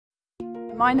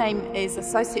My name is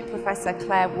Associate Professor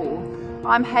Clare.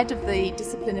 I'm head of the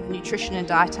discipline of Nutrition and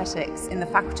Dietetics in the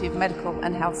Faculty of Medical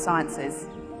and Health Sciences.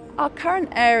 Our current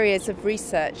areas of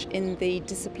research in the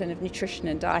discipline of Nutrition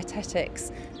and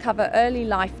Dietetics cover early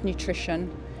life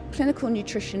nutrition, clinical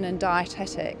nutrition and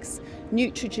dietetics,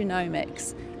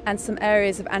 nutrigenomics, and some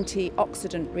areas of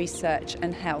antioxidant research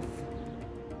and health.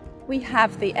 We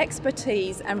have the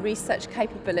expertise and research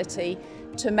capability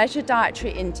to measure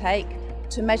dietary intake,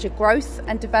 to measure growth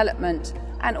and development,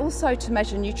 and also to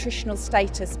measure nutritional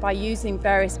status by using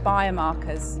various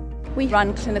biomarkers. We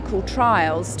run clinical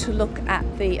trials to look at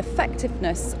the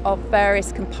effectiveness of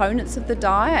various components of the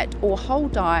diet or whole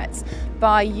diets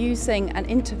by using an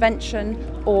intervention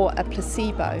or a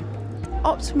placebo.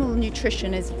 Optimal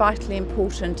nutrition is vitally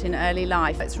important in early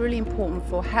life. It's really important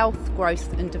for health,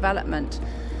 growth and development.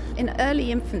 In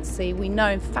early infancy, we know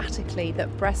emphatically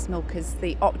that breast milk is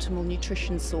the optimal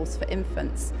nutrition source for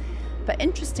infants. But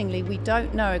interestingly, we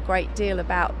don't know a great deal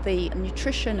about the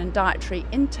nutrition and dietary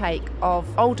intake of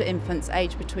older infants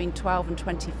aged between 12 and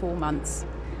 24 months.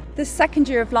 The second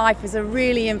year of life is a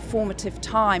really informative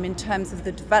time in terms of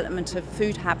the development of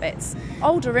food habits.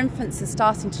 Older infants are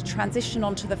starting to transition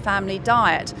onto the family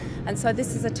diet, and so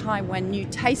this is a time when new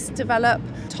tastes develop,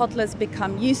 toddlers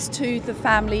become used to the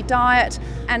family diet,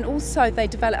 and also they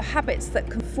develop habits that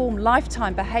can form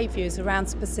lifetime behaviours around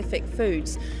specific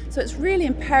foods. So it's really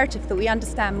imperative that we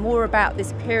understand more about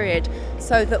this period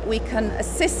so that we can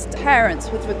assist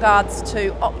parents with regards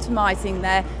to optimising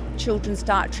their children's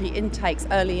dietary intakes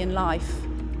early in life.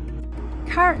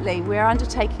 Currently, we are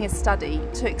undertaking a study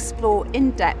to explore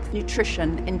in-depth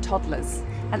nutrition in toddlers,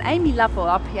 and Amy Lovell,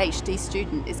 our PhD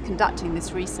student, is conducting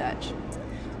this research.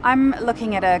 I'm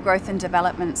looking at a growth and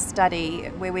development study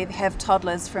where we have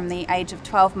toddlers from the age of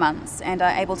 12 months and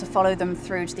are able to follow them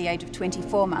through to the age of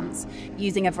 24 months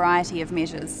using a variety of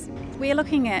measures. We're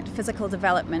looking at physical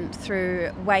development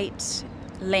through weight,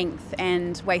 length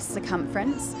and waist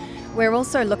circumference. We're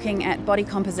also looking at body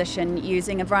composition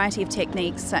using a variety of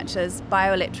techniques such as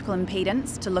bioelectrical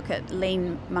impedance to look at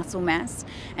lean muscle mass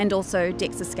and also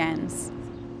DEXA scans.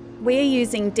 We're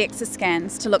using DEXA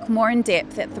scans to look more in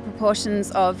depth at the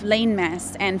proportions of lean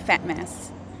mass and fat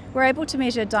mass. We're able to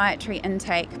measure dietary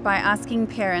intake by asking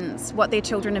parents what their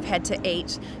children have had to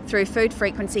eat through food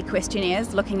frequency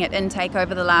questionnaires looking at intake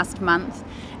over the last month,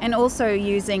 and also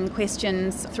using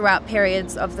questions throughout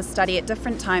periods of the study at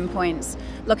different time points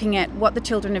looking at what the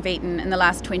children have eaten in the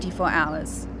last 24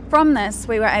 hours. From this,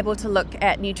 we were able to look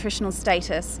at nutritional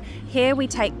status. Here we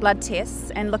take blood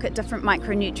tests and look at different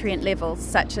micronutrient levels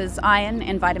such as iron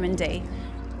and vitamin D.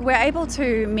 We're able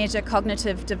to measure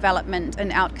cognitive development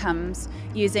and outcomes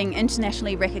using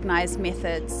internationally recognised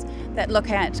methods that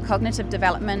look at cognitive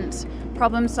development,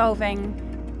 problem solving,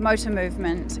 motor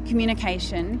movement,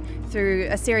 communication through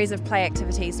a series of play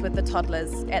activities with the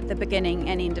toddlers at the beginning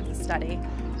and end of the study.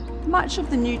 Much of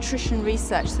the nutrition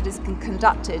research that has been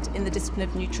conducted in the discipline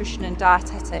of nutrition and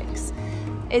dietetics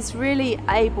is really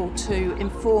able to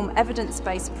inform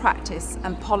evidence-based practice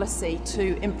and policy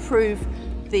to improve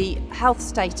the health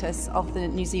status of the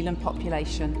New Zealand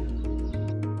population.